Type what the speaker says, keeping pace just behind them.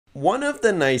One of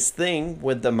the nice things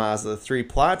with the Mazda 3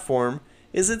 platform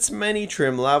is its many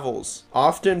trim levels.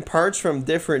 Often parts from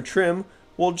different trim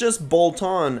will just bolt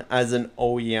on as an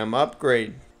OEM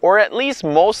upgrade. Or at least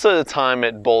most of the time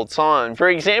it bolts on. For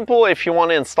example, if you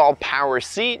want to install power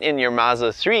seat in your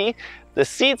Mazda 3, the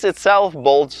seats itself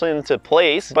bolts into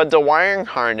place, but the wiring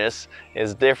harness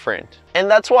is different.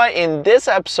 And that's why in this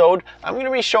episode, I'm going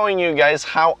to be showing you guys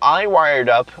how I wired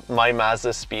up my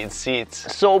Mazdaspeed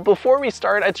seats. So before we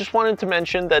start, I just wanted to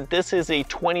mention that this is a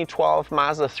 2012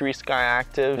 Mazda 3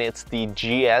 Skyactiv. It's the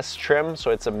GS trim,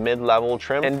 so it's a mid-level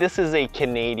trim. And this is a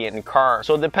Canadian car.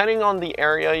 So depending on the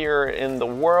area you're in the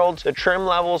world, the trim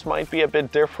levels might be a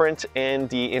bit different and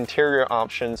the interior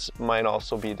options might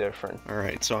also be different. All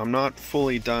right, so I'm not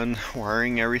fully done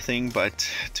wiring everything, but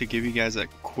to give you guys a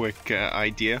quick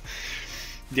idea,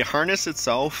 the harness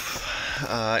itself,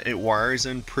 it wires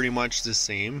in pretty much the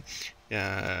same.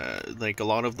 Like a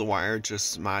lot of the wires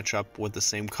just match up with the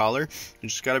same color. You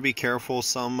just got to be careful.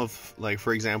 Some of, like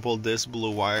for example, this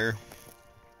blue wire,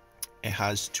 it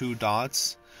has 2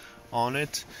 dots on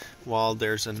it, while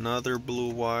there's another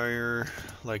blue wire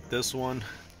like this one,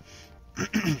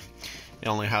 it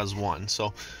only has 1.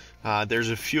 So there's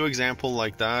a few examples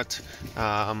like that.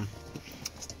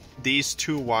 These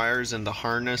 2 wires in the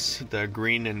harness, the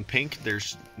green and pink,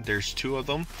 there's 2 of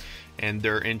them, and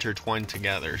they're intertwined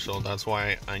together, so that's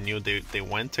why I knew they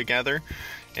went together.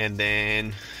 And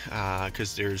then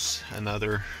because there's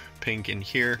another pink in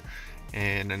here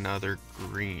and another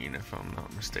green, if I'm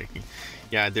not mistaken.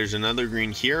 Yeah, there's another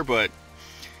green here, but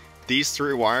these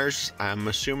 3 wires, I'm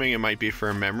assuming it might be for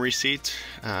a memory seat,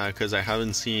 because I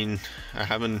haven't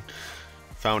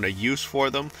found a use for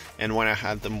them. And when I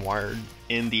had them wired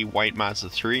in the white Mazda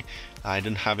 3, I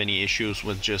didn't have any issues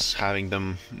with just having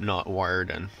them not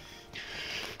wired in.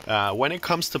 When it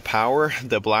comes to power,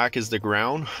 the black is the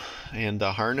ground and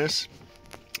the harness,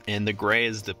 and the gray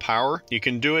is the power. You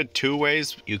can do it 2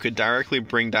 ways. You could directly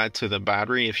bring that to the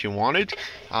battery if you wanted.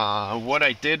 What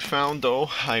I did found though,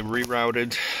 I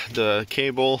rerouted the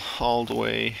cable all the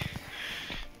way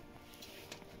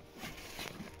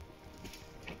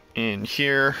in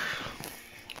here,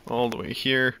 all the way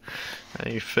here.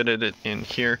 I fitted it in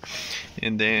here,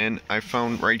 and then I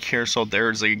found right here, so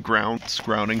there's a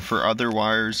grounding for other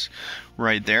wires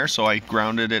right there, so I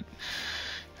grounded it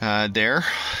there.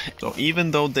 So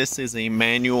even though this is a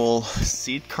manual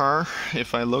seat car,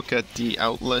 if I look at the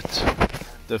outlet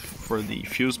for the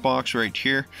fuse box right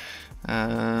here,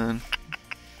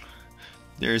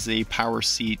 there's a power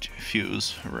seat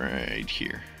fuse right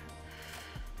here.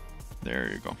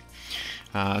 There you go.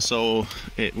 So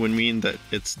it would mean that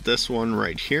it's this one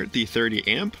right here, the 30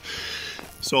 amp.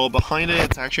 So behind it,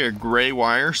 it's actually a gray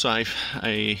wire. So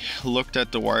I looked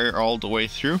at the wire all the way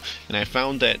through, and I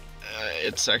found that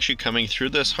it's actually coming through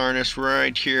this harness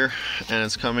right here, and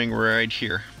it's coming right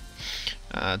here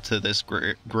to this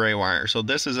gray wire. So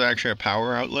this is actually a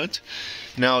power outlet.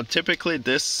 Now typically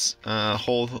this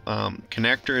whole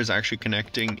connector is actually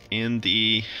connecting in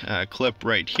the clip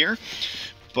right here.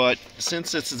 But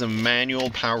since this is a manual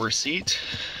power seat,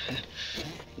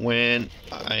 when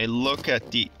I look at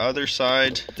the other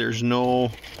side, there's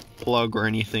no plug or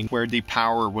anything where the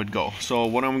power would go. So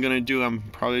what I'm gonna do, I'm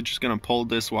probably just gonna pull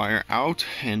this wire out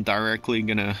and directly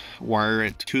gonna wire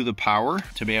it to the power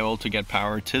to be able to get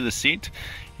power to the seat.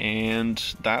 And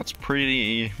that's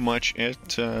pretty much it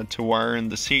to wire in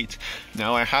the seat.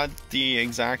 Now I had the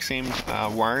exact same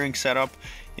wiring setup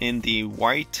in the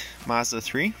white Mazda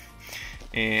 3.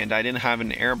 And I didn't have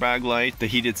an airbag light. The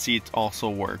heated seat also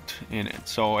worked in it,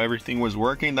 so everything was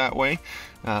working that way.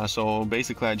 So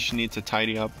basically I just need to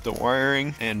tidy up the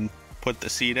wiring and put the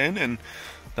seat in, and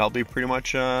that'll be pretty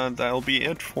much that'll be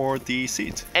it for the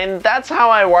seat. And that's how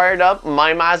I wired up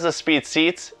my Mazdaspeed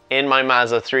seats in my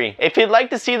Mazda 3. If you'd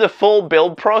like to see the full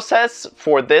build process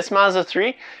for this Mazda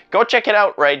 3, go check it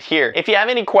out right here. If you have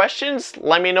any questions,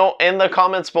 let me know in the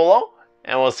comments below,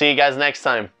 and we'll see you guys next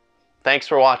time. Thanks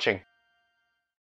for watching.